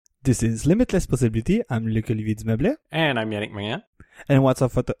This is Limitless Possibility. I'm Luc-Olivier Dumeuble. And I'm Yannick Magnan. And what's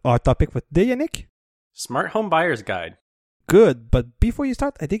up for our topic for today, Yannick? Smart Home Buyer's Guide. Good, but before you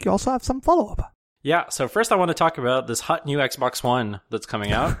start, I think you also have some follow-up. Yeah, so first I want to talk about this hot new Xbox One that's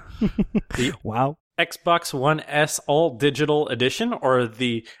coming out. Wow. Xbox One S All Digital Edition, or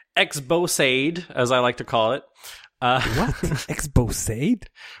the Xbosade, as I like to call it. What? Xbosade?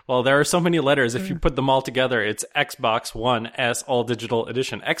 Well, there are so many letters. If you put them all together, it's Xbox One S All Digital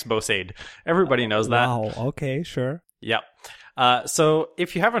Edition. Xbosade. Everybody knows that. Wow, okay, sure. Yeah. So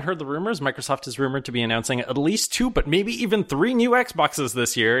if you haven't heard the rumors, Microsoft is rumored to be announcing at least 2, but maybe even 3 new Xboxes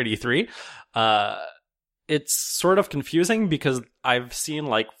this year at E3. It's sort of confusing because I've seen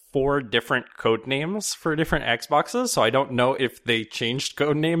like 4 different code names for different Xboxes, so I don't know if they changed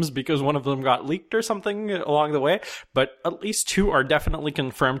code names because one of them got leaked or something along the way, but at least 2 are definitely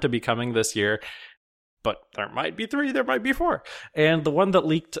confirmed to be coming this year. But there might be 3, there might be 4. And the one that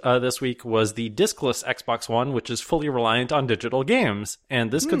leaked this week was the discless Xbox One, which is fully reliant on digital games.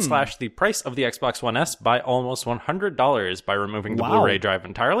 And this could slash the price of the Xbox One S by almost $100 by removing the Blu-ray drive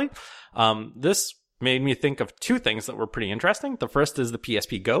entirely. This made me think of 2 things that were pretty interesting. The first is the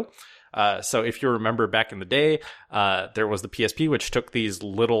PSP Go. So if you remember back in the day, there was the PSP, which took these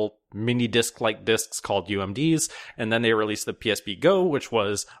little mini disc-like discs called UMDs, and then they released the PSP Go, which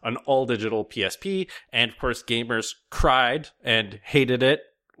was an all-digital PSP, and of course gamers cried and hated it,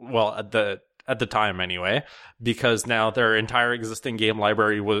 well, at the time anyway, because now their entire existing game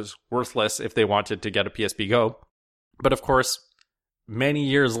library was worthless if they wanted to get a PSP Go. But of course, many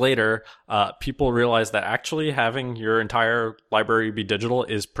years later, people realized that actually having your entire library be digital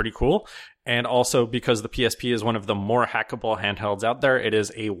is pretty cool. And also because the PSP is one of the more hackable handhelds out there, it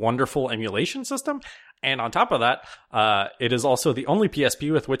is a wonderful emulation system. And on top of that, it is also the only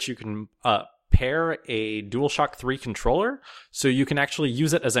PSP with which you can pair a DualShock 3 controller. So you can actually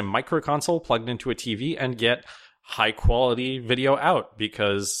use it as a micro console plugged into a TV and get high quality video out,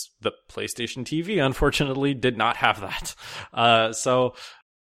 because the PlayStation TV unfortunately did not have that. So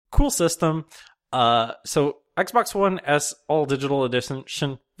cool system. So Xbox One S All Digital Edition,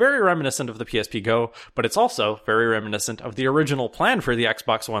 very reminiscent of the PSP Go, but it's also very reminiscent of the original plan for the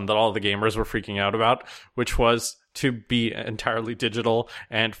Xbox One that all the gamers were freaking out about, which was to be entirely digital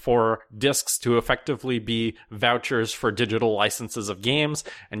and for discs to effectively be vouchers for digital licenses of games,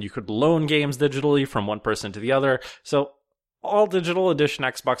 and you could loan games digitally from one person to the other. So All Digital Edition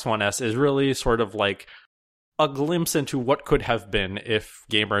Xbox One S is really sort of like a glimpse into what could have been if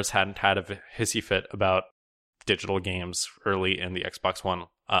gamers hadn't had a hissy fit about digital games early in the Xbox One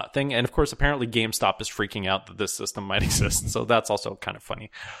thing. And of course, apparently GameStop is freaking out that this system might exist, so that's also kind of funny.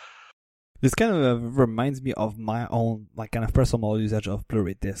 This kind of reminds me of my own, like, kind of personal usage of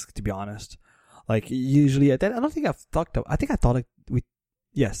Blu-ray disc, to be honest. Like, usually, I don't think I've talked about, I think I've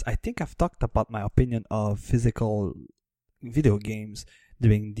talked about my opinion of physical video games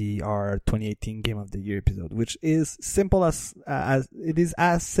during our 2018 Game of the Year episode, which is simple as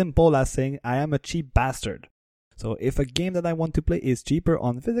simple as saying I am a cheap bastard. So if a game that I want to play is cheaper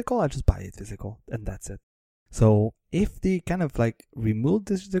on physical, I just buy it physical, and that's it. So if they kind of like remove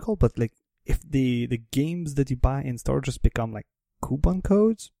this physical, but like if the games that you buy in store just become like coupon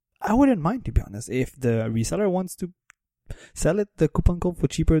codes, I wouldn't mind, to be honest. If the reseller wants to sell it, the coupon code, for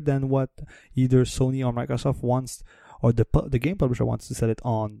cheaper than what either Sony or Microsoft wants, or the game publisher wants to sell it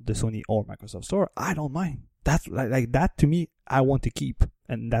on the Sony or Microsoft store, I don't mind. That's like that to me, I want to keep,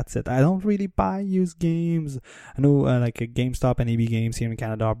 and that's it. I don't really buy used games. I know like a GameStop and EB Games here in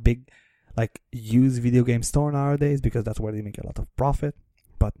Canada are big like used video game store nowadays because that's where they make a lot of profit.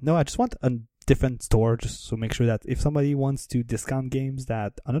 But no, I just want a different store just to make sure that if somebody wants to discount games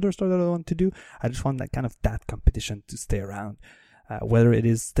that another store doesn't want to do, I just want that kind of that competition to stay around. Whether it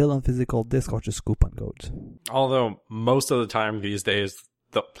is still on physical disc or just coupon codes. Although most of the time these days,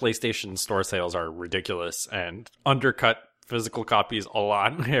 the PlayStation Store sales are ridiculous and undercut physical copies a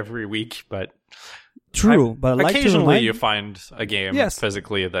lot every week. But true, but I'd occasionally you find a game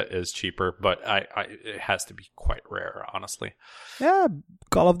physically that is cheaper, but it has to be quite rare, honestly. Yeah,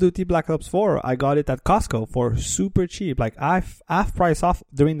 Call of Duty Black Ops 4, I got it at Costco for super cheap, like half price off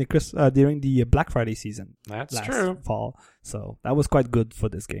during the Black Friday season. That's true. Fall, so that was quite good for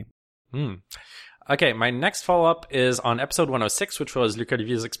this game. Okay, my next follow-up is on episode 106, which was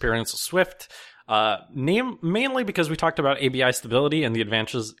Luc-Olivier's experience with Swift. Mainly because we talked about ABI stability and the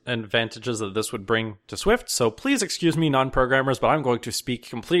advantages that this would bring to Swift. So please excuse me, non-programmers, but I'm going to speak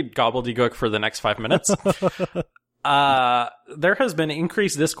complete gobbledygook for the next 5 minutes. There has been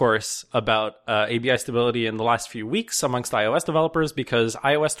increased discourse about ABI stability in the last few weeks amongst iOS developers because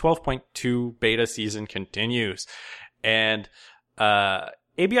iOS 12.2 beta season continues. And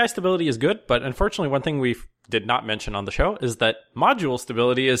ABI stability is good, but unfortunately one thing we did not mention on the show is that module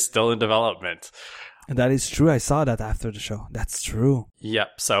stability is still in development. That is true. I saw that after the show. That's true.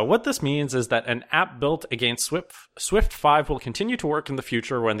 Yep. So what this means is that an app built against Swift 5 will continue to work in the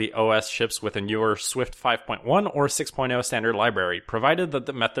future when the OS ships with a newer Swift 5.1 or 6.0 standard library, provided that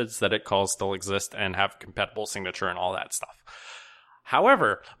the methods that it calls still exist and have compatible signature and all that stuff.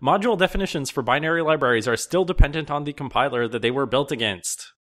 However, module definitions for binary libraries are still dependent on the compiler that they were built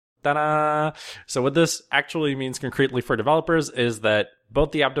against. Ta-da! So what this actually means concretely for developers is that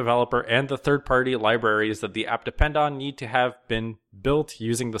both the app developer and the third-party libraries that the app depend on need to have been built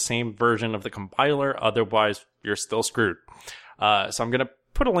using the same version of the compiler, otherwise you're still screwed. So I'm going to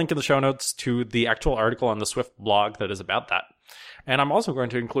put a link in the show notes to the actual article on the Swift blog that is about that. And I'm also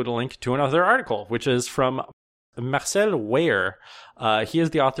going to include a link to another article, which is from Marcel Weyer. He is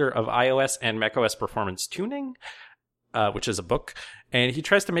the author of iOS and macOS Performance Tuning, which is a book, and he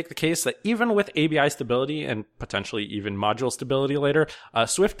tries to make the case that even with ABI stability and potentially even module stability later,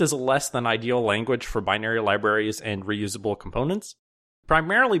 Swift is a less than ideal language for binary libraries and reusable components,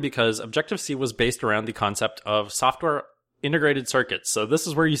 primarily because Objective-C was based around the concept of software integrated circuits. So this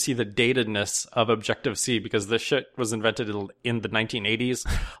is where you see the datedness of Objective-C, because this shit was invented in the 1980s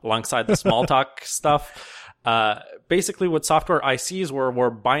alongside the Smalltalk stuff. Basically what software ICs were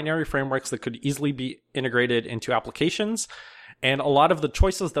binary frameworks that could easily be integrated into applications. And a lot of the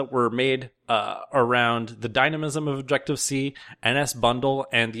choices that were made around the dynamism of Objective-C, NS-Bundle,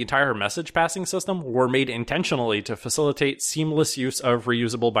 and the entire message passing system were made intentionally to facilitate seamless use of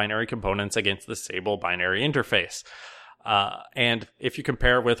reusable binary components against the stable binary interface. And if you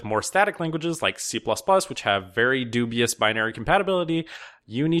compare with more static languages like C++, which have very dubious binary compatibility,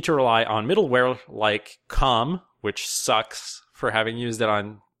 you need to rely on middleware like COM, which sucks for having used it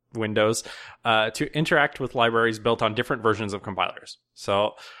on Windows, to interact with libraries built on different versions of compilers.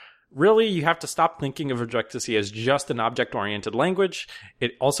 So really, you have to stop thinking of Objective-C as just an object-oriented language.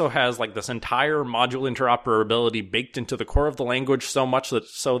 It also has like this entire module interoperability baked into the core of the language so much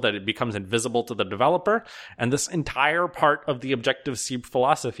that it becomes invisible to the developer. And this entire part of the Objective-C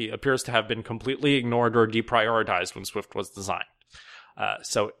philosophy appears to have been completely ignored or deprioritized when Swift was designed.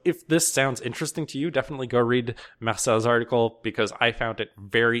 So if this sounds interesting to you, definitely go read Marcel's article, because I found it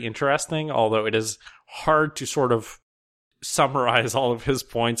very interesting, although it is hard to sort of summarize all of his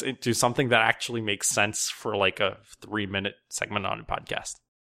points into something that actually makes sense for like a 3-minute segment on a podcast.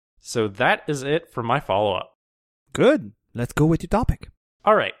 So that is it for my follow-up. Good. Let's go with your topic.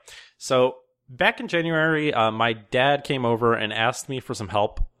 All right. So back in January, my dad came over and asked me for some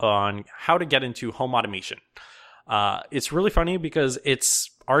help on how to get into home automation. It's really funny because it's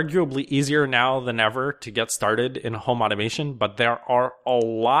arguably easier now than ever to get started in home automation, but there are a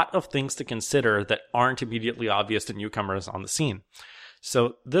lot of things to consider that aren't immediately obvious to newcomers on the scene.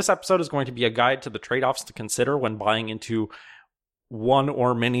 So this episode is going to be a guide to the trade-offs to consider when buying into one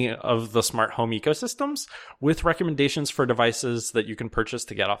or many of the smart home ecosystems, with recommendations for devices that you can purchase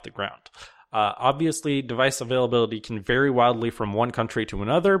to get off the ground. Obviously, device availability can vary wildly from one country to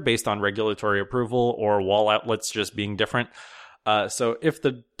another based on regulatory approval or wall outlets just being different. So if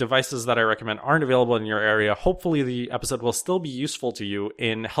the devices that I recommend aren't available in your area, hopefully the episode will still be useful to you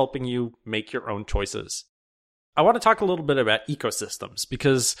in helping you make your own choices. I want to talk a little bit about ecosystems,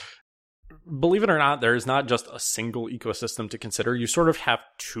 because believe it or not, there is not just a single ecosystem to consider. You sort of have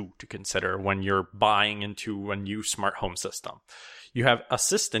two to consider when you're buying into a new smart home system. You have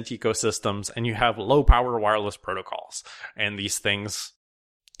assistant ecosystems and you have low power wireless protocols. And these things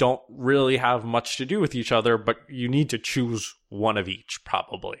don't really have much to do with each other, but you need to choose one of each,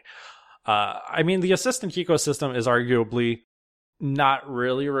 probably. The assistant ecosystem is arguably not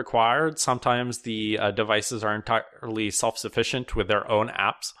really required. Sometimes the devices are entirely self-sufficient with their own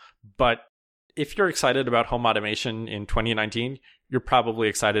apps. But if you're excited about home automation in 2019, you're probably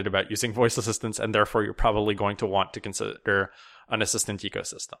excited about using voice assistants, and therefore you're probably going to want to consider an assistant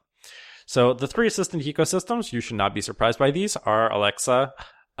ecosystem. So the three assistant ecosystems, you should not be surprised by these, are Alexa,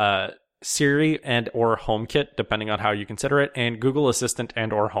 Siri, and or HomeKit, depending on how you consider it, and Google Assistant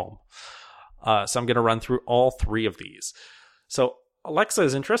and or Home. So I'm going to run through all three of these. So Alexa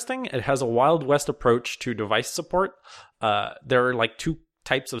is interesting. It has a Wild West approach to device support. There are like two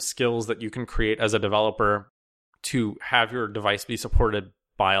types of skills that you can create as a developer to have your device be supported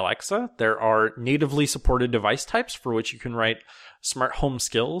by Alexa. There are natively supported device types for which you can write smart home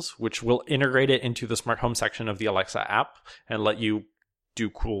skills, which will integrate it into the smart home section of the Alexa app and let you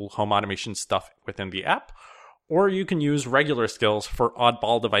do cool home automation stuff within the app. Or you can use regular skills for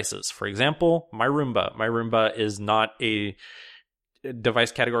oddball devices. For example, My Roomba. My Roomba is not a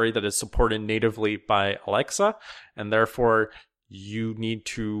device category that is supported natively by Alexa, and therefore you need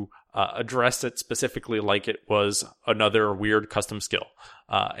to address it specifically like it was another weird custom skill.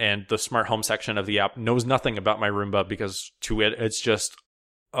 And the smart home section of the app knows nothing about my Roomba because to it, it's just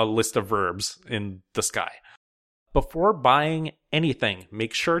a list of verbs in the sky. Before buying anything,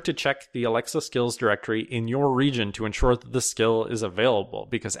 make sure to check the Alexa skills directory in your region to ensure that the skill is available.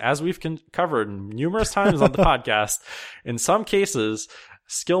 Because as we've covered numerous times on the podcast, in some cases,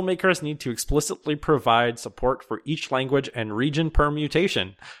 skill makers need to explicitly provide support for each language and region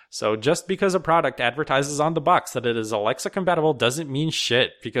permutation. So just because a product advertises on the box that it is Alexa compatible doesn't mean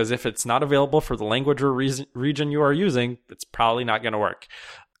shit, because if it's not available for the language or region you are using, it's probably not going to work.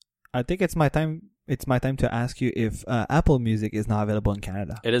 I think it's my time. It's my time to ask you if Apple Music is not available in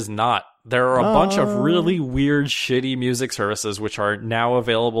Canada. It is not. There are a bunch of really weird, shitty music services which are now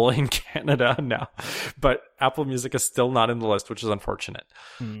available in Canada now. But Apple Music is still not in the list, which is unfortunate.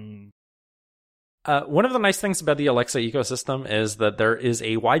 One of the nice things about the Alexa ecosystem is that there is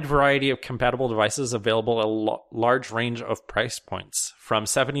a wide variety of compatible devices available at a large range of price points, from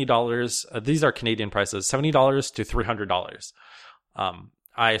 $70, these are Canadian prices, $70 to $300.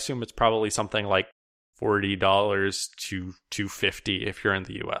 I assume it's probably something like $40 to $250 if you're in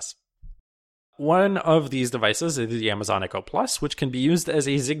the US. One of these devices is the Amazon Echo Plus, which can be used as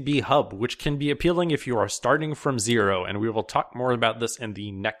a Zigbee hub, which can be appealing if you are starting from zero. And we will talk more about this in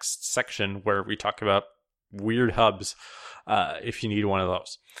the next section where we talk about weird hubs if you need one of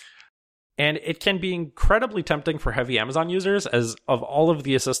those. And it can be incredibly tempting for heavy Amazon users, as of all of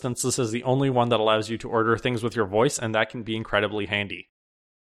the assistants, this is the only one that allows you to order things with your voice, and that can be incredibly handy.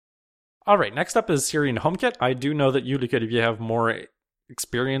 All right, next up is Siri and HomeKit. I do know that you have more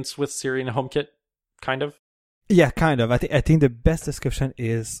experience with Siri and HomeKit, kind of. Yeah, kind of. I think the best description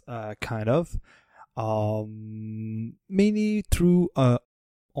is kind of, mainly through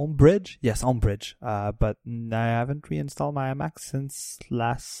Homebridge. Yes, Homebridge. But I haven't reinstalled my iMac since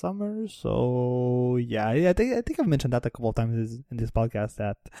last summer. So yeah, I think I've mentioned that a couple of times in this podcast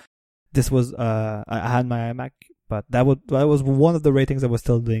that this was I had my iMac. But that was one of the ratings I was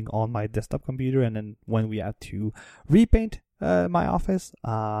still doing on my desktop computer. And then when we had to repaint my office,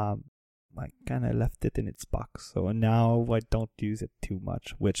 I kind of left it in its box. So now I don't use it too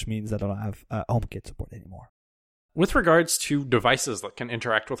much, which means I don't have HomeKit support anymore. With regards to devices that can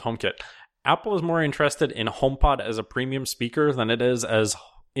interact with HomeKit, Apple is more interested in HomePod as a premium speaker than it is as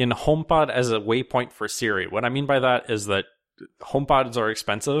in HomePod as a waypoint for Siri. What I mean by that is that HomePods are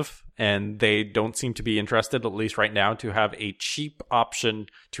expensive, and they don't seem to be interested, at least right now, to have a cheap option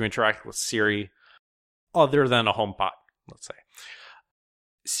to interact with Siri other than a HomePod, let's say.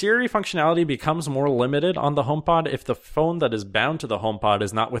 Siri functionality becomes more limited on the HomePod if the phone that is bound to the HomePod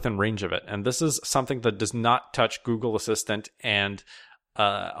is not within range of it. And this is something that does not touch Google Assistant and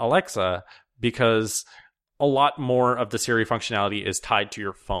Alexa, because a lot more of the Siri functionality is tied to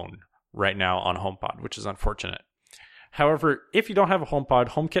your phone right now on HomePod, which is unfortunate. However, if you don't have a HomePod,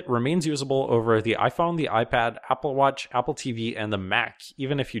 HomeKit remains usable over the iPhone, the iPad, Apple Watch, Apple TV, and the Mac,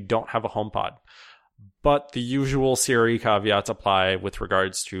 even if you don't have a HomePod. But the usual Siri caveats apply with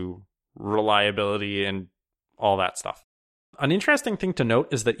regards to reliability and all that stuff. An interesting thing to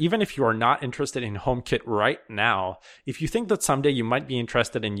note is that even if you are not interested in HomeKit right now, if you think that someday you might be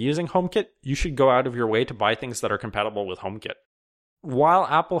interested in using HomeKit, you should go out of your way to buy things that are compatible with HomeKit. While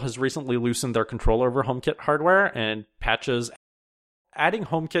Apple has recently loosened their control over HomeKit hardware and patches, adding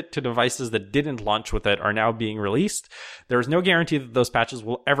HomeKit to devices that didn't launch with it are now being released. There is no guarantee that those patches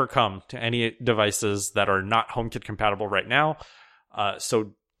will ever come to any devices that are not HomeKit compatible right now.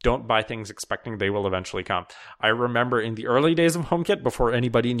 So don't buy things expecting they will eventually come. I remember in the early days of HomeKit, before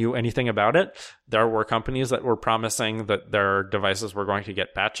anybody knew anything about it, there were companies that were promising that their devices were going to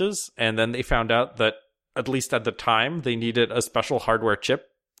get patches, and then they found out that at least at the time, they needed a special hardware chip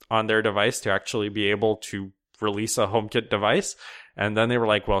on their device to actually be able to release a HomeKit device. And then they were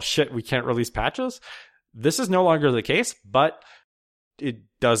like, well, shit, we can't release patches. This is no longer the case, but it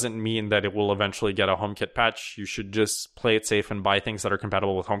doesn't mean that it will eventually get a HomeKit patch. You should just play it safe and buy things that are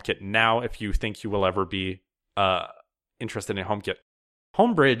compatible with HomeKit now if you think you will ever be interested in HomeKit.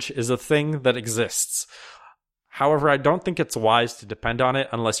 Homebridge is a thing that exists. However, I don't think it's wise to depend on it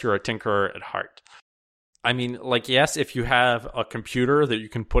unless you're a tinkerer at heart. I mean, like, yes, if you have a computer that you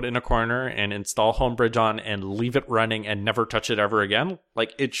can put in a corner and install Homebridge on and leave it running and never touch it ever again,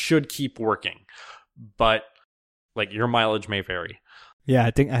 like, it should keep working. But, like, your mileage may vary. Yeah,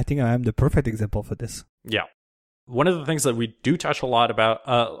 I think I am the perfect example for this. Yeah. One of the things that we do touch a lot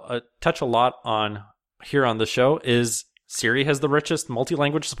on here on the show is Siri has the richest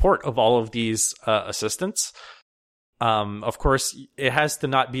multi-language support of all of these assistants. Of course, it has to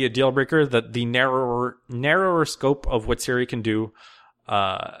not be a deal breaker that the narrower scope of what Siri can do,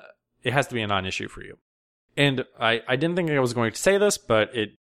 it has to be a non-issue for you. And I didn't think I was going to say this, but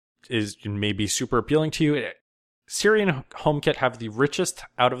it is maybe super appealing to you. Siri and HomeKit have the richest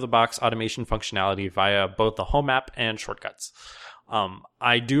out-of-the-box automation functionality via both the Home app and shortcuts.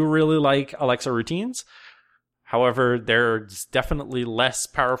 I do really like Alexa routines. However, there's definitely less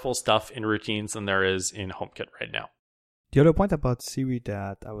powerful stuff in routines than there is in HomeKit right now. The other point about Siri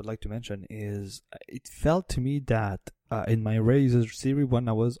that I would like to mention is it felt to me that in my rare usage of Siri when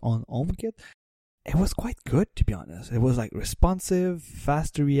I was on HomeKit, it was quite good, to be honest. It was like responsive,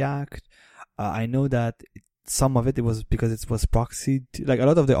 fast to react. I know that some of it was because it was proxied, like a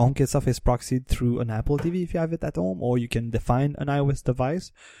lot of the HomeKit stuff is proxied through an Apple TV if you have it at home, or you can define an iOS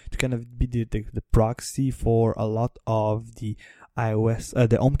device to kind of be the proxy for a lot of the iOS,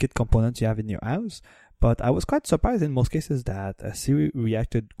 the HomeKit components you have in your house. But I was quite surprised in most cases that Siri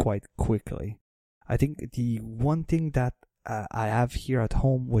reacted quite quickly. I think the one thing that I have here at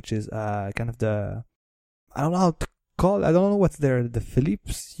home, which is kind of the, I don't know how to call it, I don't know what's the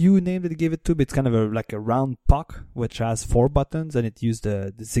Philips Hue name that they gave it to, but it's kind of like a round puck which has 4 buttons, and it used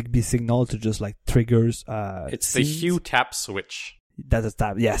the Zigbee signal to just like triggers. It's scenes. the Hue tap switch. That's a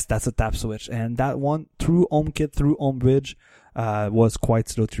tap. Yes, that's a tap switch, and that one through HomeKit, through HomeBridge, was quite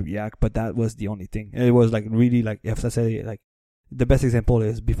slow to react. But that was the only thing. It was like really like, if I say like, the best example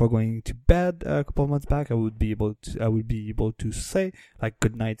is before going to bed a couple of months back, I would be able to say like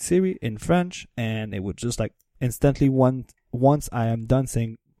 "Good night, Siri" in French, and it would just like instantly once I am done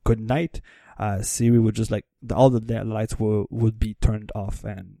saying good night, Siri would just like all the lights would be turned off.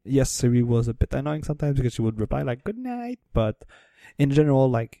 And yes, Siri was a bit annoying sometimes because she would reply like "good night," but in general,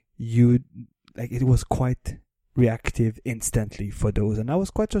 like it was quite reactive instantly for those, and that was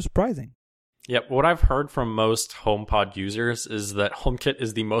quite surprising. Yep, what I've heard from most HomePod users is that HomeKit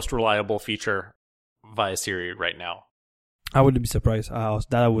is the most reliable feature via Siri right now. I wouldn't be surprised.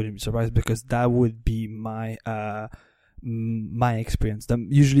 I wouldn't be surprised because that would be my my experience.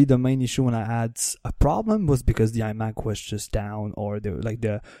 Usually the main issue when I had a problem was because the iMac was just down, or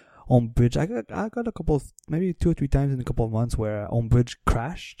the HomeBridge. I got a couple of, maybe 2 or 3 times in a couple of months where HomeBridge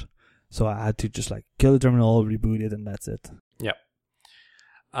crashed. So I had to just like kill the terminal, reboot it, and that's it. Yep.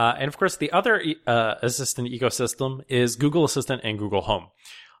 And of course, the other assistant ecosystem is Google Assistant and Google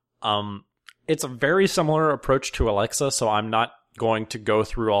Home. It's a very similar approach to Alexa, so I'm not going to go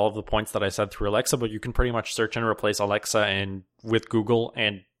through all of the points that I said through Alexa, but you can pretty much search and replace Alexa with Google,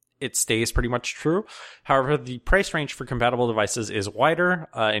 and it stays pretty much true. However, the price range for compatible devices is wider.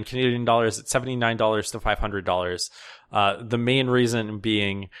 In Canadian dollars, it's $79 to $500. The main reason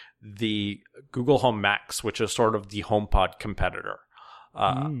being the Google Home Max, which is sort of the HomePod competitor.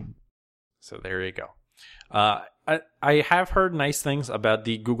 So there you go. I have heard nice things about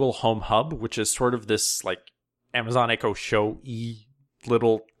the Google Home Hub, which is sort of this like Amazon Echo Show-y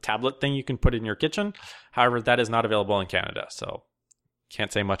little tablet thing you can put in your kitchen. However, that is not available in Canada, so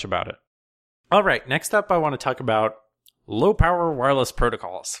can't say much about it. All right, next up I want to talk about low-power wireless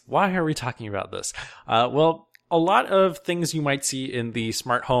protocols. Why are we talking about this? Well, a lot of things you might see in the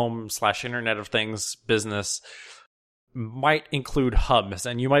smart home / Internet of Things business might include hubs,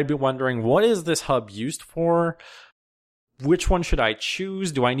 and you might be wondering, what is this hub used for? Which one should I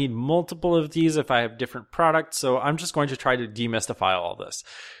choose? Do I need multiple of these if I have different products? So I'm just going to try to demystify all this.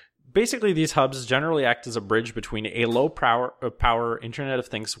 Basically, these hubs generally act as a bridge between a low power Internet of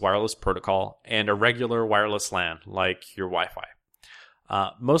Things wireless protocol and a regular wireless LAN, like your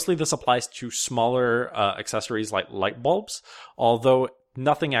Wi-Fi. Mostly this applies to smaller accessories like light bulbs, although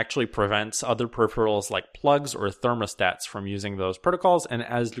nothing actually prevents other peripherals like plugs or thermostats from using those protocols. And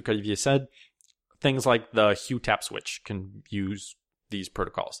as Luc Olivier said, things like the Hue tap switch can use these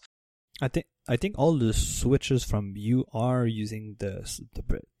protocols. I think all the switches from Hue are using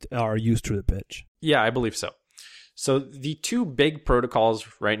are used through the bridge. Yeah, I believe so. So the two big protocols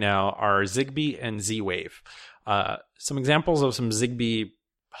right now are Zigbee and Z-Wave. Some examples of some Zigbee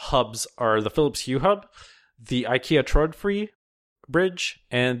hubs are the Philips Hue hub, the IKEA Trådfri bridge,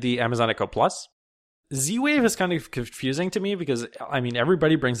 and the Amazon Echo Plus. Z-Wave is kind of confusing to me because, I mean,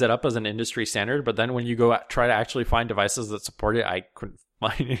 everybody brings that up as an industry standard, but then when you go try to actually find devices that support it, I couldn't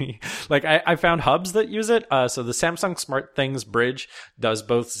find any. Like, I found hubs that use it. So the Samsung SmartThings bridge does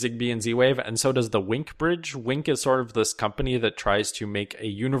both Zigbee and Z-Wave, and so does the Wink bridge. Wink is sort of this company that tries to make a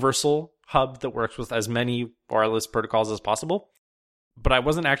universal hub that works with as many wireless protocols as possible. But I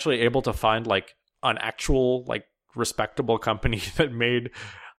wasn't actually able to find, like, an actual, like, respectable company that made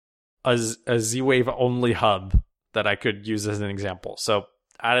a Z-Wave only hub that I could use as an example. So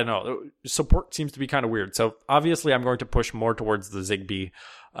I don't know. Support seems to be kind of weird. So obviously I'm going to push more towards the Zigbee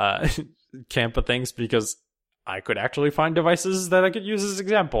camp of things because I could actually find devices that I could use as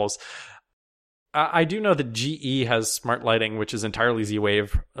examples. I do know that GE has smart lighting, which is entirely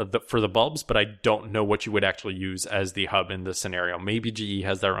Z-Wave for the bulbs, but I don't know what you would actually use as the hub in this scenario. Maybe GE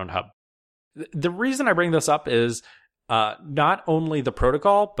has their own hub. The reason I bring this up is not only the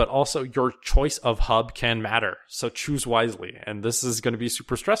protocol, but also your choice of hub can matter. So choose wisely. And this is going to be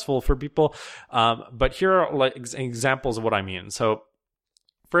super stressful for people. But here are like examples of what I mean. So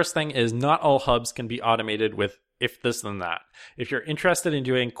first thing is not all hubs can be automated with if this then that. If you're interested in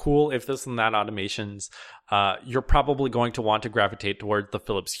doing cool if this and that automations, you're probably going to want to gravitate towards the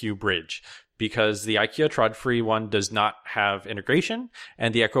Philips Hue bridge because the IKEA Trådfri one does not have integration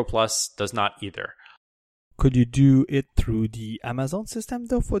and the Echo Plus does not either. Could you do it through the Amazon system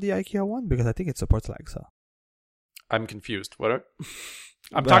though for the IKEA one? Because I think it supports Alexa. I'm confused. What?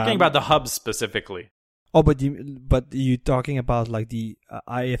 I'm talking about the hub specifically. Oh, but you talking about like the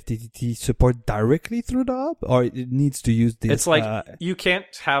IFTTT support directly through the hub, or it needs to use this? It's like you can't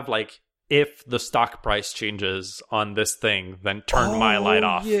have like if the stock price changes on this thing, then turn my light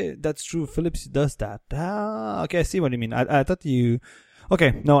off. Yeah, that's true. Philips does that. Okay, I see what you mean. I thought you.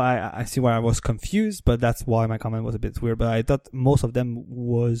 Okay, no, I see where I was confused, but that's why my comment was a bit weird. But I thought most of them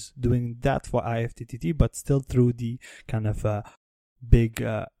was doing that for IFTTT, but still through the kind of big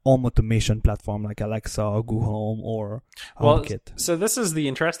home automation platform like Alexa or Google Home or HomeKit. So this is the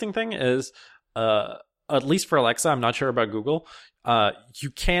interesting thing is, at least for Alexa, I'm not sure about Google, you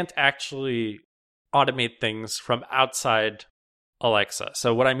can't actually automate things from outside Alexa.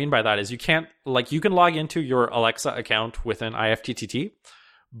 So what I mean by that is you can't, like, you can log into your Alexa account within IFTTT,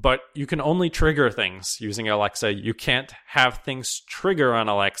 but you can only trigger things using Alexa. You can't have things trigger on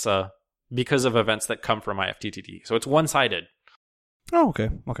Alexa because of events that come from IFTTT. So it's one-sided. Oh,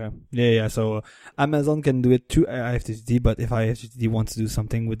 okay. Yeah. So Amazon can do it to IFTTT, but if IFTTT wants to do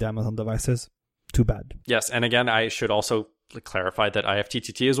something with the Amazon devices, too bad. Yes, and again, I should also clarify that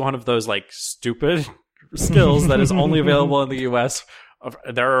IFTTT is one of those like stupid skills that is only available in the US.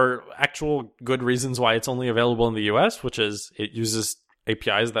 There are actual good reasons why it's only available in the US, which is it uses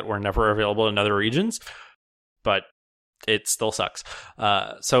APIs that were never available in other regions, but it still sucks.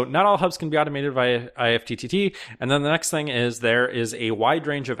 So not all hubs can be automated via IFTTT. And then the next thing is there is a wide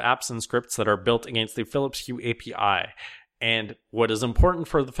range of apps and scripts that are built against the Philips Hue API. And what is important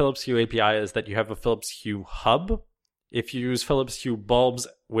for the Philips Hue API is that you have a Philips Hue hub. If you use Philips Hue bulbs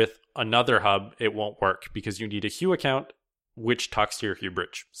with another hub, it won't work because you need a Hue account, which talks to your Hue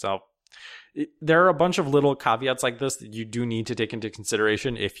bridge. So there are a bunch of little caveats like this that you do need to take into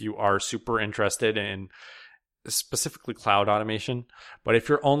consideration if you are super interested in specifically cloud automation. But if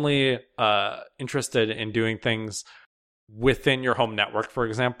you're only interested in doing things within your home network, for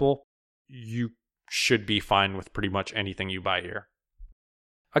example, you should be fine with pretty much anything you buy here.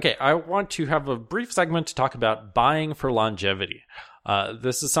 Okay, I want to have a brief segment to talk about buying for longevity.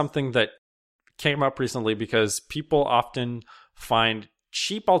 This is something that came up recently because people often find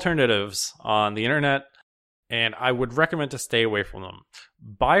cheap alternatives on the internet, and I would recommend to stay away from them.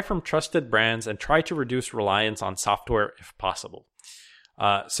 Buy from trusted brands and try to reduce reliance on software if possible.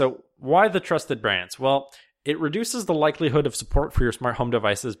 So why the trusted brands? Well, it reduces the likelihood of support for your smart home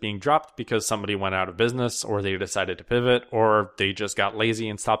devices being dropped because somebody went out of business, or they decided to pivot, or they just got lazy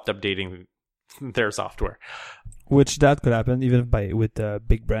and stopped updating their software. Which that could happen even with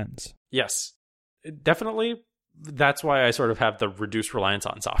big brands. Yes, definitely. That's why I sort of have the reduced reliance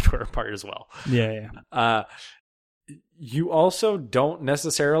on software part as well. Yeah. You also don't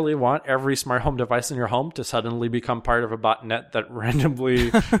necessarily want every smart home device in your home to suddenly become part of a botnet that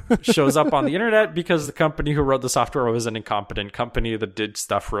randomly shows up on the internet because the company who wrote the software was an incompetent company that did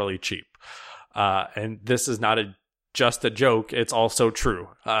stuff really cheap. And this is not just a joke. It's also true.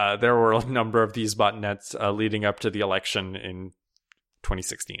 There were a number of these botnets leading up to the election in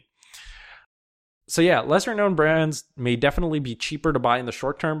 2016. So yeah, lesser known brands may definitely be cheaper to buy in the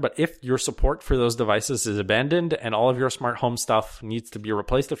short term, but if your support for those devices is abandoned and all of your smart home stuff needs to be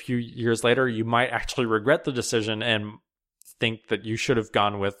replaced a few years later, you might actually regret the decision and think that you should have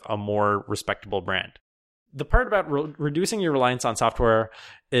gone with a more respectable brand. The part about reducing your reliance on software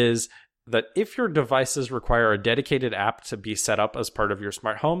is that if your devices require a dedicated app to be set up as part of your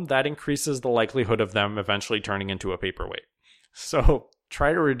smart home, that increases the likelihood of them eventually turning into a paperweight. So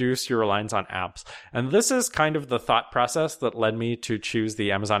try to reduce your reliance on apps. And this is kind of the thought process that led me to choose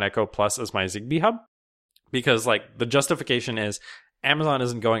the Amazon Echo Plus as my Zigbee hub. Because like the justification is Amazon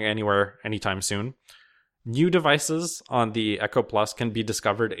isn't going anywhere anytime soon. New devices on the Echo Plus can be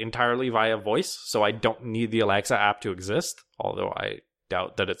discovered entirely via voice, so I don't need the Alexa app to exist, although I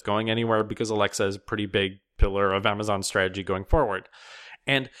doubt that it's going anywhere because Alexa is a pretty big pillar of Amazon's strategy going forward.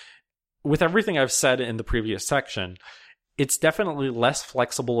 And with everything I've said in the previous section, it's definitely less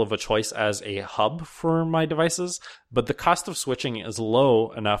flexible of a choice as a hub for my devices, but the cost of switching is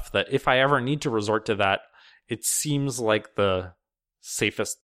low enough that if I ever need to resort to that, it seems like the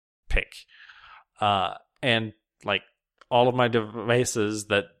safest pick. And like all of my devices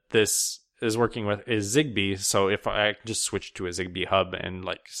that this is working with is Zigbee, so if I just switch to a Zigbee hub and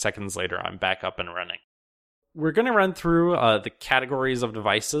like seconds later I'm back up and running. We're going to run through the categories of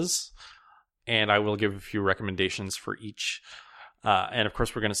devices, and I will give a few recommendations for each. And of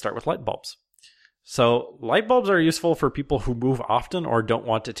course, we're going to start with light bulbs. So light bulbs are useful for people who move often or don't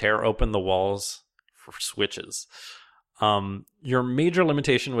want to tear open the walls for switches. Your major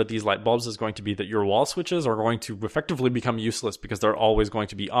limitation with these light bulbs is going to be that your wall switches are going to effectively become useless because they're always going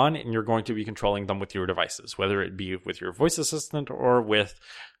to be on and you're going to be controlling them with your devices, whether it be with your voice assistant or with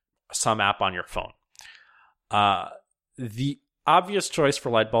some app on your phone. The obvious choice for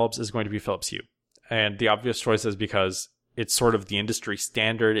light bulbs is going to be Philips Hue. And the obvious choice is because it's sort of the industry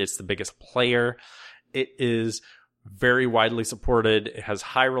standard. It's the biggest player. It is very widely supported. It has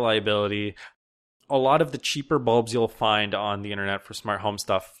high reliability. A lot of the cheaper bulbs you'll find on the internet for smart home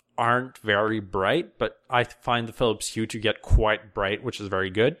stuff aren't very bright, but I find the Philips Hue to get quite bright, which is very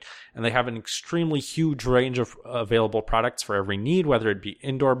good. And they have an extremely huge range of available products for every need, whether it be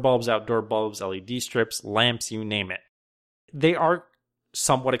indoor bulbs, outdoor bulbs, LED strips, lamps, you name it. They are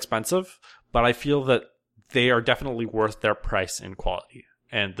somewhat expensive, but I feel that they are definitely worth their price in quality.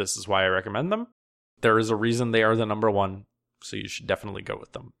 And this is why I recommend them. There is a reason they are the number one, so you should definitely go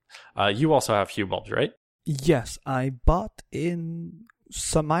with them. You also have Hue bulbs, right? Yes, I bought in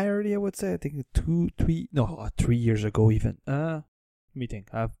summarily, I would say. I think 3 years ago even. Let me think.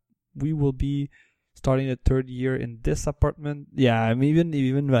 We will be starting the third year in this apartment. Yeah, I'm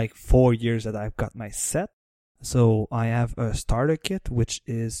even like 4 years that I've got my set. So I have a starter kit, which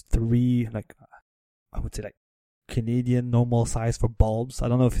is 3, like, I would say like Canadian normal size for bulbs. I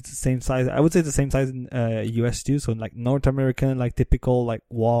don't know if it's the same size. I would say the same size in US too. So like North American, like typical like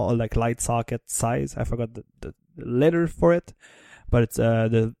wall, like light socket size. I forgot the letter for it, but it's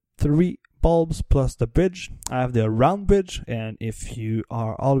the 3 bulbs plus the bridge. I have the round bridge, and if you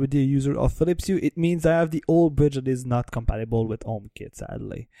are already a user of Philips Hue, it means I have the old bridge that is not compatible with HomeKit,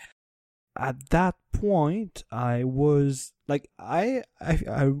 sadly. At that point, I was like, I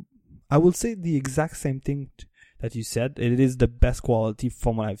will say the exact same thing that you said. It is the best quality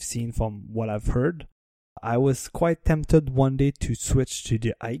from what I've seen, from what I've heard. I was quite tempted one day to switch to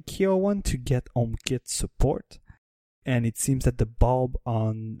the IKEA one to get HomeKit support. And it seems that the bulb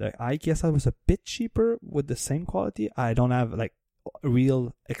on the IKEA side was a bit cheaper with the same quality. I don't have like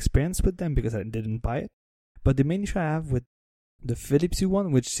real experience with them because I didn't buy it. But the main issue I have with the Philips Hue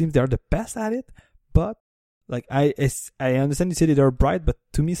one, which seems they're the best at it, but like I understand you said they're bright, but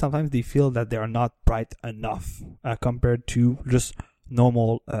to me sometimes they feel that they are not bright enough compared to just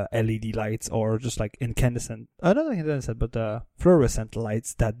normal LED lights or just like incandescent, not incandescent, but fluorescent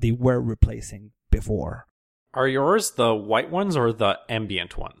lights that they were replacing before. Are yours the white ones or the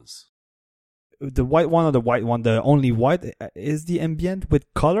ambient ones? The white one or the white one, the only white is the ambient with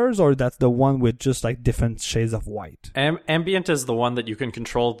colors, or that's the one with just like different shades of white? Ambient is the one that you can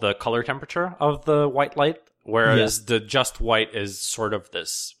control the color temperature of the white light, whereas the just white is sort of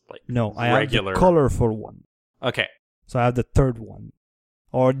this like I regular. have the colorful one. Okay. So I have the third one.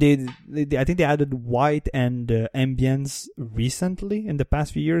 Or they I think they added white and ambience recently in the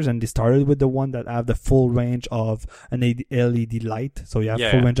past few years, and they started with the one that have the full range of an LED light, so you have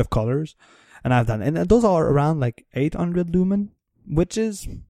full range of colors. And I've done, and those are around like 800 lumen, which is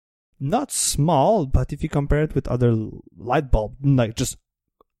not small, but if you compare it with other light bulbs, like just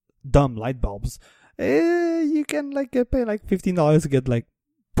dumb light bulbs, you can like pay like $15 to get like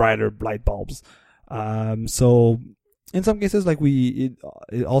brighter light bulbs. So in some cases, like it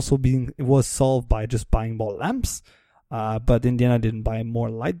was solved by just buying more lamps. But in the end, I didn't buy more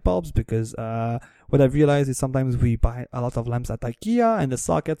light bulbs because what I've realized is sometimes we buy a lot of lamps at IKEA, and the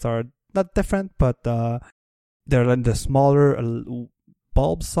sockets are not different, but they're like the smaller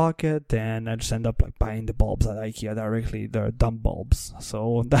bulb socket, and I just end up like buying the bulbs at IKEA directly. They're dumb bulbs.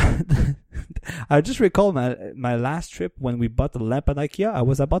 So I just recall my last trip when we bought a lamp at IKEA. I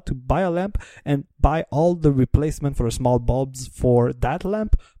was about to buy a lamp and buy all the replacement for the small bulbs for that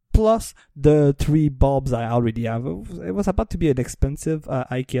lamp, plus the 3 bulbs I already have. It was about to be an expensive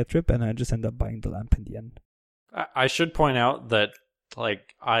IKEA trip, and I just ended up buying the lamp in the end. I should point out that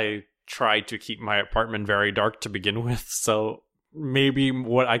like I tried to keep my apartment very dark to begin with, so maybe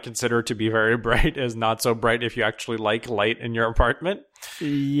what I consider to be very bright is not so bright if you actually like light in your apartment.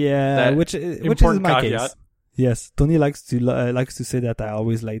 Yeah, which is my case. Yes, Tony likes to say that I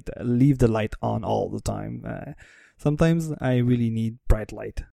always leave the light on all the time. Sometimes I really need bright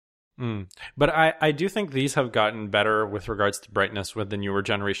light. But I do think these have gotten better with regards to brightness with the newer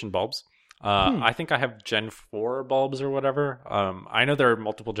generation bulbs. I think I have Gen 4 bulbs or whatever. I know there are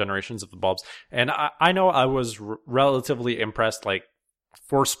multiple generations of the bulbs. And I know I was relatively impressed, like,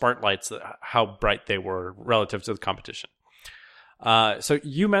 for smart lights, how bright they were relative to the competition. So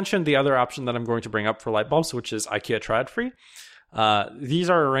you mentioned the other option that I'm going to bring up for light bulbs, which is IKEA Triad-Free. These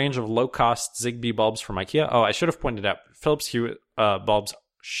are a range of low-cost Zigbee bulbs from IKEA. Oh, I should have pointed out, Philips Hue bulbs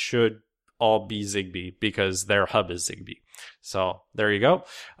should all be Zigbee because their hub is Zigbee. So there you go.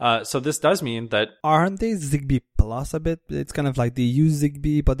 So this does mean that... Aren't they Zigbee Plus a bit? It's kind of like they use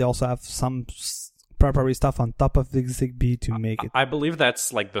Zigbee, but they also have some proprietary stuff on top of the Zigbee to make it... I believe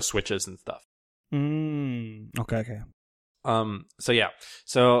that's like the switches and stuff. Okay. So yeah.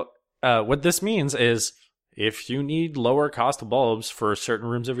 So what this means is if you need lower cost bulbs for certain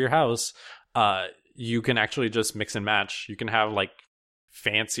rooms of your house, you can actually just mix and match. You can have like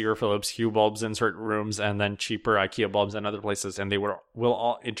fancier Philips Hue bulbs in certain rooms and then cheaper IKEA bulbs in other places, and they will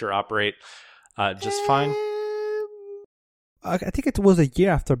all interoperate just fine. I think it was a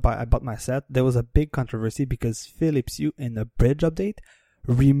year after I bought my set, there was a big controversy because Philips Hue in the bridge update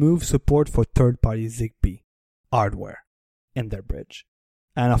removed support for third-party Zigbee hardware in their bridge.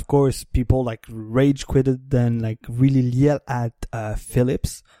 And of course, people like rage quitted and like really yell at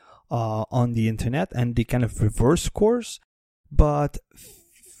Philips on the internet, and they kind of reverse course. But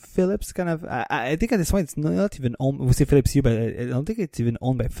Philips kind of, I think at this point it's not even owned, we say Philips Hue, but I don't think it's even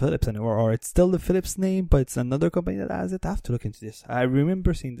owned by Philips anymore, or it's still the Philips name, but it's another company that has it. I have to look into this. I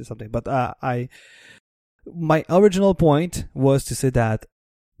remember seeing this something, but my original point was to say that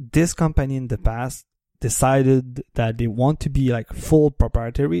this company in the past decided that they want to be like full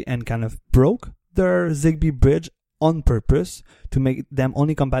proprietary and kind of broke their Zigbee bridge on purpose to make them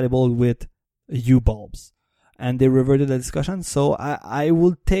only compatible with Hue bulbs. And they reverted the discussion. So I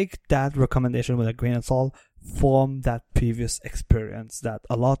will take that recommendation with a grain of salt from that previous experience that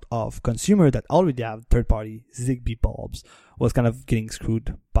a lot of consumers that already have third-party Zigbee bulbs was kind of getting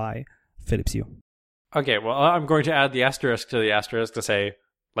screwed by Philips Hue. Okay, well, I'm going to add the asterisk to the asterisk to say,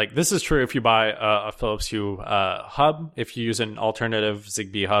 like, this is true if you buy a Philips Hue hub. If you use an alternative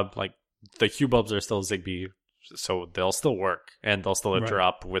Zigbee hub, like, the Hue bulbs are still Zigbee, so they'll still work, and they'll still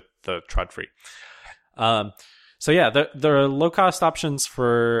interop with the Triad-Free. So yeah, the low cost options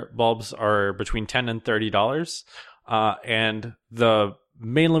for bulbs are between $10 and $30. And the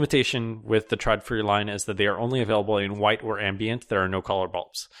main limitation with the Triad-Free line is that they are only available in white or ambient. There are no color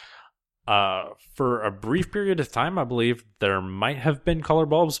bulbs. For a brief period of time, I believe there might have been color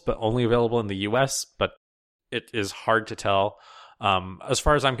bulbs, but only available in the US, but it is hard to tell. As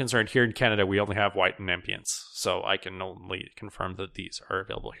far as I'm concerned, here in Canada, we only have white and ambience. So I can only confirm that these are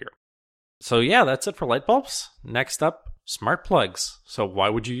available here. So yeah, that's it for light bulbs. Next up, smart plugs. So why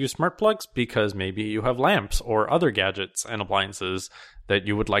would you use smart plugs? Because maybe you have lamps or other gadgets and appliances that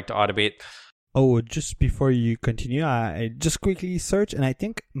you would like to automate. Oh, just before you continue, I just quickly searched, and I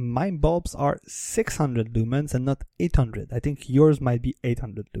think my bulbs are 600 lumens and not 800. I think yours might be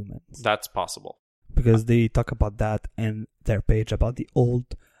 800 lumens. That's possible. Because they talk about that in their page about the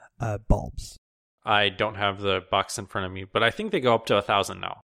old bulbs. I don't have the box in front of me, but I think they go up to 1,000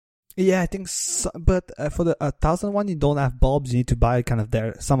 now. Yeah, I think so, but for the 1,000 one, you don't have bulbs. You need to buy kind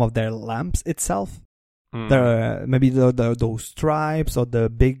of some of their lamps itself. There are maybe those stripes or the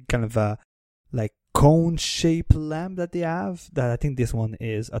big kind of like cone shaped lamp that they have. That I think this one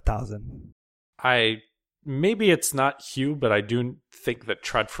is 1,000. Maybe it's not Hue, but I do think that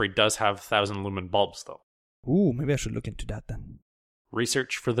Triad-Free does have 1,000 lumen bulbs though. Ooh, maybe I should look into that then.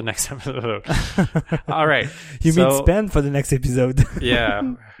 Research for the next episode. All right. You mean spend for the next episode?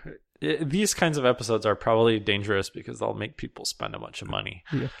 Yeah. These kinds of episodes are probably dangerous because they'll make people spend a bunch of money.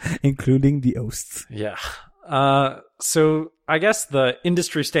 Yeah. Including the hosts. Yeah. So I guess the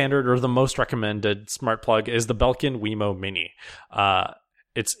industry standard or the most recommended smart plug is the Belkin Wemo Mini.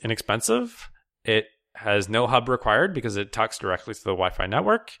 It's inexpensive. It has no hub required because it talks directly to the Wi-Fi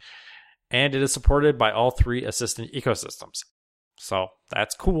network. And it is supported by all three assistant ecosystems. So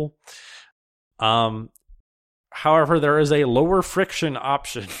that's cool. However, there is a lower friction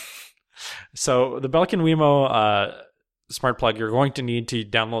option. So the Belkin Wemo smart plug, you're going to need to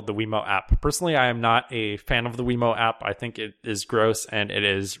download the Wemo app. Personally, I am not a fan of the Wemo app. I think it is gross and it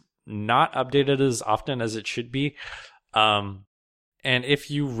is not updated as often as it should be. And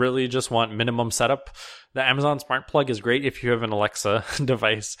if you really just want minimum setup, The Amazon Smart Plug is great if you have an Alexa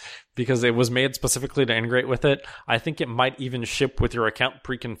device because it was made specifically to integrate with it. I think it might even ship with your account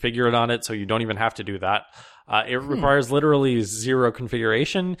pre-configured on it, so you don't even have to do that. It requires literally zero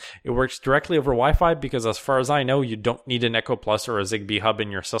configuration. It works directly over Wi-Fi because as far as I know, you don't need an Echo Plus or a Zigbee hub in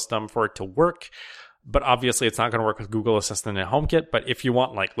your system for it to work. But obviously, it's not going to work with Google Assistant and HomeKit. But if you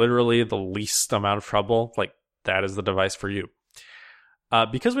want like literally the least amount of trouble, like that is the device for you.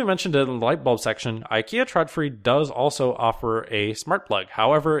 Because we mentioned it in the light bulb section, IKEA Tradfri does also offer a smart plug.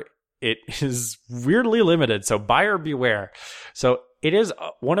 However, it is weirdly limited, so buyer beware. So it is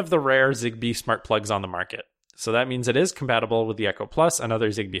one of the rare Zigbee smart plugs on the market. So that means it is compatible with the Echo Plus and other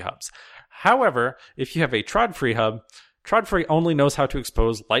Zigbee hubs. However, if you have a Tradfri hub, Tradfri only knows how to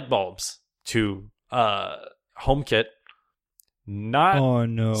expose light bulbs to HomeKit,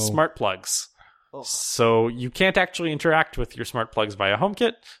 not smart plugs. Oh. So you can't actually interact with your smart plugs via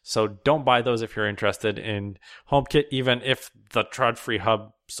HomeKit. So don't buy those if you're interested in HomeKit, even if the Tradfri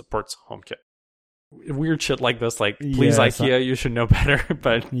hub supports HomeKit. Weird shit like this, like please IKEA, you should know better.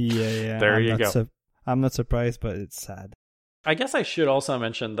 But there you go. I'm not surprised, but it's sad. I guess I should also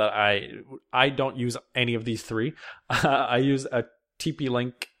mention that I don't use any of these three. I use a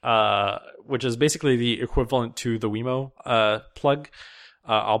TP-Link, which is basically the equivalent to the Wemo plug.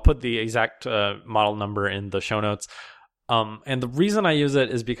 I'll put the exact model number in the show notes. And the reason I use it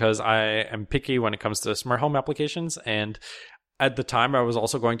is because I am picky when it comes to smart home applications. And at the time, I was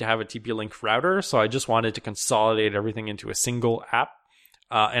also going to have a TP-Link router. So I just wanted to consolidate everything into a single app.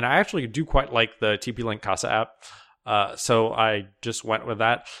 And I actually do quite like the TP-Link Casa app. So I just went with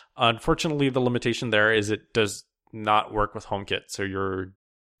that. Unfortunately, the limitation there is it does not work with HomeKit. So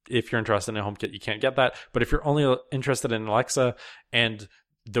if you're interested in HomeKit, you can't get that. But if you're only interested in Alexa and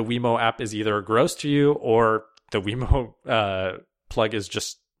the Wemo app is either gross to you or the Wemo plug is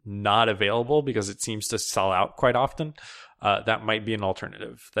just not available because it seems to sell out quite often, that might be an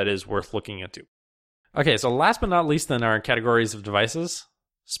alternative that is worth looking into. Okay, so last but not least in our categories of devices,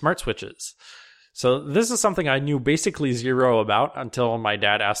 smart switches. So this is something I knew basically zero about until my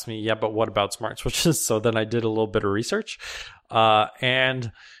dad asked me, yeah, but what about smart switches? So then I did a little bit of research.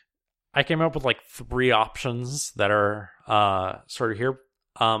 And I came up with like 3 options that are sort of here.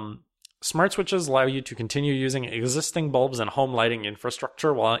 Smart switches allow you to continue using existing bulbs and home lighting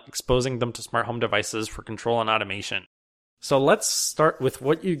infrastructure while exposing them to smart home devices for control and automation. So let's start with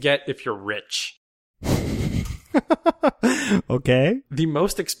what you get if you're rich. Okay. The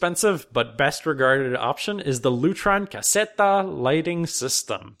most expensive but best regarded option is the Lutron Caseta lighting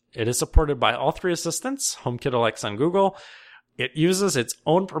system. It is supported by all 3 assistants, HomeKit, Alexa, and Google. It uses its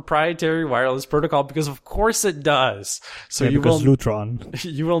own proprietary wireless protocol because of course it does. So Lutron.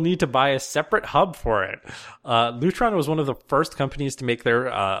 You will need to buy a separate hub for it. Lutron was one of the first companies to make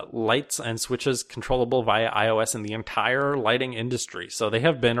their lights and switches controllable via iOS in the entire lighting industry. So they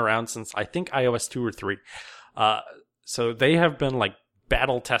have been around since I think iOS 2 or 3. So they have been like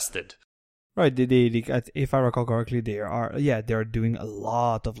battle tested. Right. They, if I recall correctly, they're doing a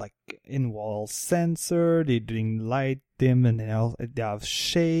lot of like in-wall sensor. They're doing light dim, and they have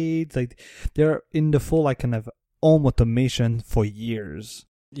shades. Like they're in the full like kind of home automation for years.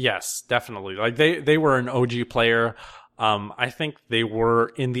 Yes, definitely. Like they were an OG player. I think they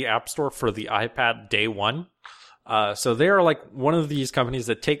were in the App Store for the iPad day one. So they are like one of these companies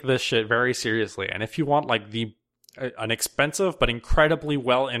that take this shit very seriously. And if you want like an expensive but incredibly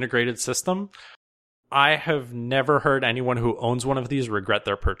well integrated system, I have never heard anyone who owns one of these regret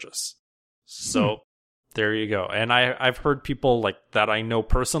their purchase. So there you go. And I've heard people like that I know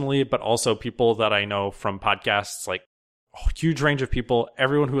personally, but also people that I know from podcasts, like a huge range of people.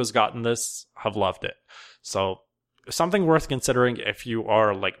 Everyone who has gotten this have loved it. So something worth considering if you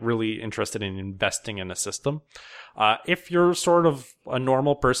are like really interested in investing in a system. If you're sort of a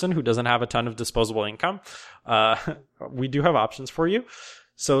normal person who doesn't have a ton of disposable income, we do have options for you.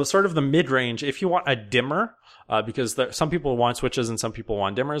 So sort of the mid-range, if you want a dimmer, because some people want switches and some people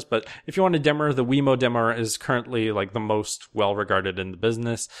want dimmers, but if you want a dimmer, the Wemo dimmer is currently like the most well-regarded in the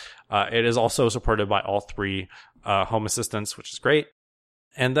business. It is also supported by all 3 home assistants, which is great.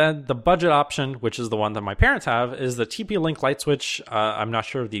 And then the budget option, which is the one that my parents have, is the TP-Link light switch. I'm not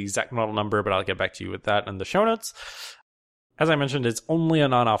sure of the exact model number, but I'll get back to you with that in the show notes. As I mentioned, it's only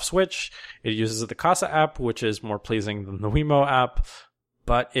an on-off switch. It uses the Casa app, which is more pleasing than the Wemo app,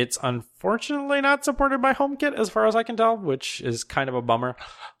 but it's unfortunately not supported by HomeKit as far as I can tell, which is kind of a bummer.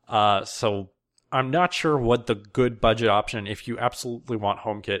 So I'm not sure what the good budget option, if you absolutely want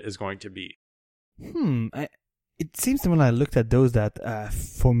HomeKit, is going to be. It seems to me when I looked at those that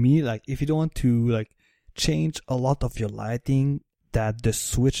for me, like if you don't want to like change a lot of your lighting, that the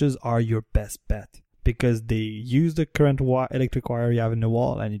switches are your best bet. because they use the current electric wire you have in the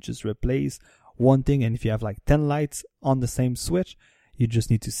wall, and you just replace one thing. And if you have like 10 lights on the same switch, you just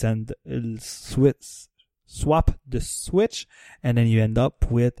need to swap the switch, and then you end up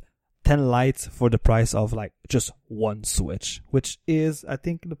with 10 lights for the price of like just one switch, which is, I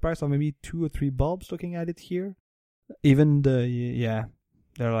think, the price of maybe 2 or 3 bulbs looking at it here. Even they're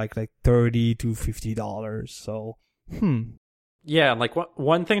like $30 to $50. So, Yeah, like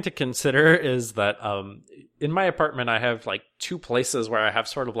one thing to consider is that in my apartment I have like 2 places where I have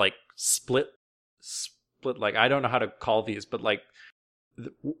sort of like split, like I don't know how to call these, but like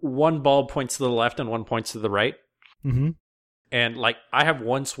one bulb points to the left and one points to the right. Mm-hmm. And like I have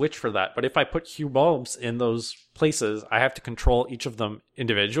one switch for that, but if I put Hue bulbs in those places, I have to control each of them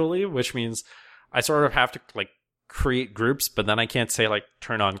individually, which means I sort of have to like create groups, but then I can't say like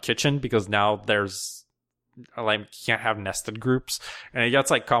turn on kitchen, because now there's like can't have nested groups, and it gets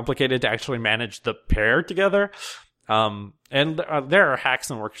like complicated to actually manage the pair together. And there are hacks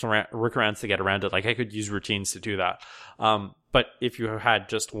and workarounds to get around it. Like I could use routines to do that. But if you had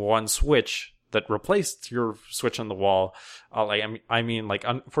just one switch that replaced your switch on the wall,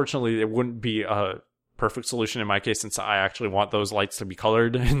 unfortunately, it wouldn't be a perfect solution in my case, since I actually want those lights to be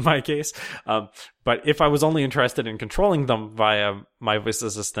colored in my case. But if I was only interested in controlling them via my voice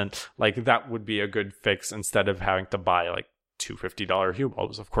assistant, like that would be a good fix instead of having to buy like $2 $50 Hue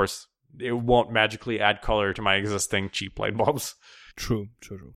bulbs. Of course, it won't magically add color to my existing cheap light bulbs. True.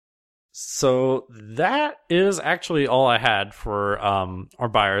 So that is actually all I had for our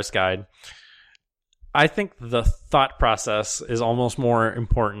buyer's guide. I think the thought process is almost more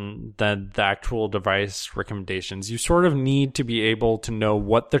important than the actual device recommendations. You sort of need to be able to know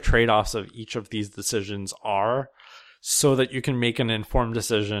what the trade-offs of each of these decisions are, so that you can make an informed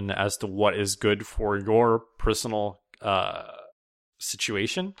decision as to what is good for your personal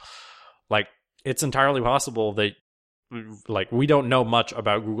situation. Like, it's entirely possible that like we don't know much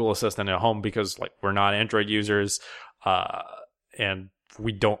about Google Assistant at home because like we're not Android users, and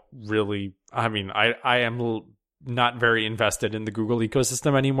we don't really, I am not very invested in the Google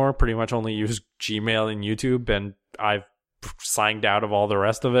ecosystem anymore. Pretty much only use Gmail and YouTube, and I've signed out of all the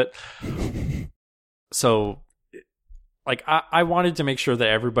rest of it. So like I wanted to make sure that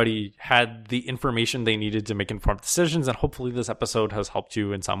everybody had the information they needed to make informed decisions, and hopefully this episode has helped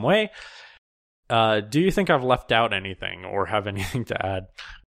you in some way. Do you think I've left out anything or have anything to add?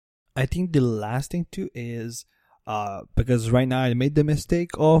 I think the last thing too is because right now I made the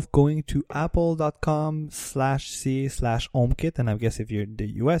mistake of going to apple.com/ca/HomeKit, and I guess if you're in the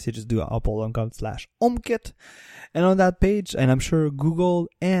US, you just do apple.com/HomeKit, and on that page, and I'm sure Google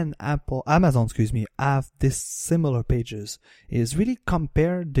and Amazon, have this similar pages, is really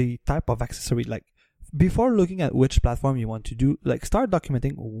compare the type of accessory. Like before looking at which platform you want to do, like start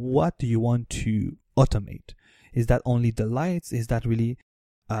documenting what do you want to automate. Is that only the lights? Is that really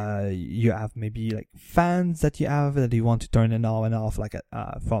you have maybe like fans that you have that you want to turn it on and off like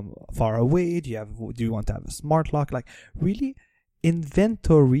from far away? Do you want to have a smart lock? Like really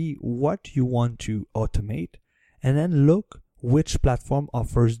inventory what you want to automate, and then look which platform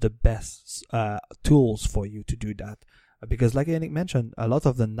offers the best tools for you to do that. Because like Yannick mentioned, a lot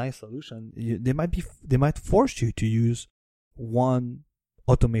of the nice solution, they might force you to use one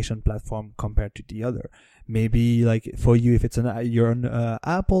automation platform compared to the other. Maybe like for you, if you're an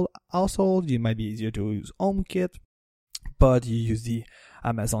Apple household, it might be easier to use HomeKit, but you use the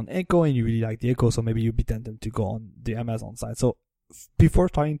Amazon Echo and you really like the Echo, so maybe you'd be tempted to go on the Amazon side. So before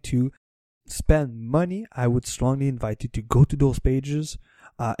starting to spend money, I would strongly invite you to go to those pages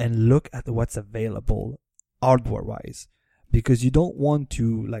and look at what's available hardware-wise, because you don't want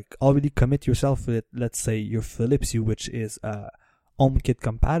to like already commit yourself with, let's say, your Philips Hue, which is HomeKit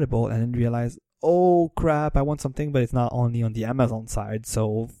compatible, and then realize, oh crap, I want something, but it's not only on the Amazon side.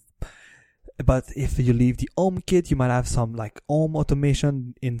 So, but if you leave the HomeKit, you might have some like home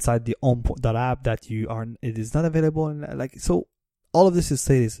automation inside the home.app that it is not available, and like so. All of this is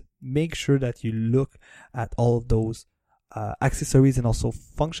said is make sure that you look at all of those accessories and also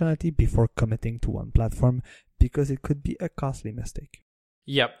functionality before committing to one platform, because it could be a costly mistake.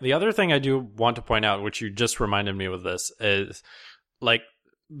 Yep. The other thing I do want to point out, which you just reminded me with this, is like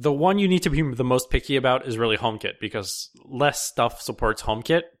the one you need to be the most picky about is really HomeKit, because less stuff supports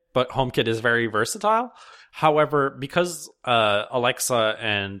HomeKit, but HomeKit is very versatile. However, because Alexa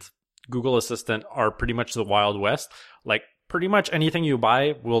and Google Assistant are pretty much the Wild West, like pretty much anything you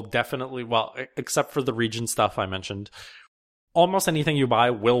buy will definitely, well, except for the region stuff I mentioned, almost anything you buy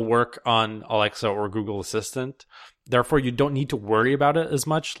will work on Alexa or Google Assistant. Therefore, you don't need to worry about it as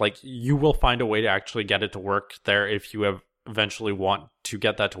much. Like, you will find a way to actually get it to work there if you eventually want to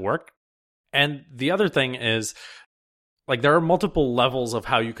get that to work. And the other thing is, like, there are multiple levels of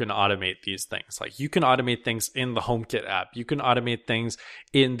how you can automate these things. Like, you can automate things in the HomeKit app. You can automate things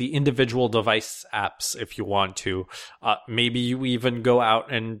in the individual device apps if you want to. Maybe you even go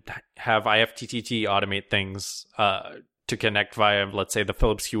out and have IFTTT automate things to connect via, let's say, the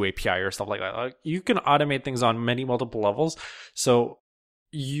Philips Hue API or stuff like that. Like, you can automate things on many multiple levels. So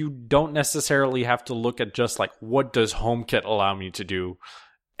you don't necessarily have to look at just like, what does HomeKit allow me to do,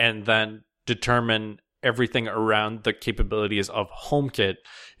 and then determine everything around the capabilities of HomeKit.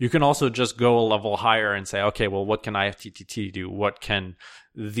 You can also just go a level higher and say, okay, well, what can IFTTT do? What can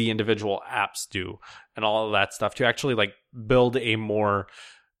the individual apps do? And all of that stuff to actually like build a more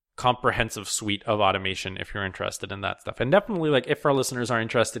comprehensive suite of automation if you're interested in that stuff. And definitely, like, if our listeners are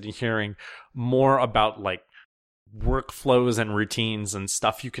interested in hearing more about like workflows and routines and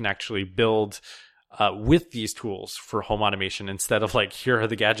stuff you can actually build with these tools for home automation, instead of like, here are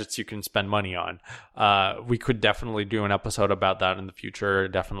the gadgets you can spend money on, we could definitely do an episode about that in the future.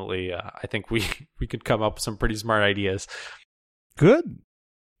 Definitely, I think we could come up with some pretty smart ideas. Good.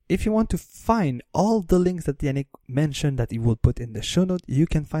 If you want to find all the links that Yannick mentioned that he will put in the show note, you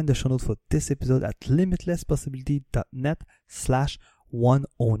can find the show note for this episode at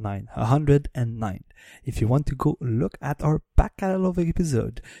limitlesspossibility.net/109. If you want to go look at our back catalog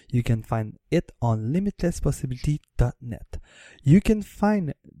episode, you can find it on limitlesspossibility.net. You can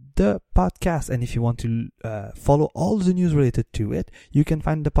find the podcast, and if you want to follow all the news related to it, you can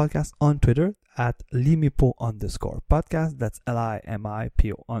find the podcast on Twitter at limipo_podcast. That's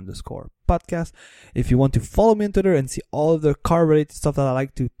LIMIPO_podcast. If you want to follow me on Twitter and see all of the car related stuff that I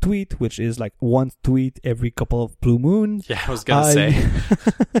like to tweet, which is like one tweet every couple of blue moons. Yeah, I was gonna say.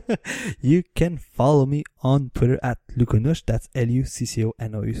 You can follow me on Twitter at Luconush. That's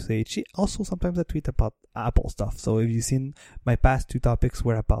LUCCONOUCHE. Also, sometimes I tweet about Apple stuff. So if you've seen my past 2 topics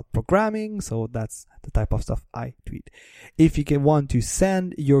were about programming, so that's the type of stuff I tweet. If you want to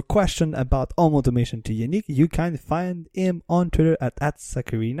send your question about home automation to Yannick, you can find him on Twitter at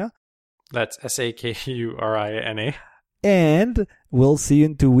Sakurina. That's SAKURINA. And we'll see you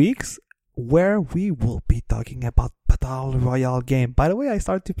in 2 weeks, where we will be talking about Battle Royale game. By the way, I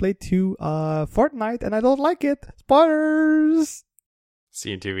started to play Fortnite and I don't like it. Spoilers! See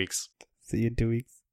you in 2 weeks. See you in 2 weeks.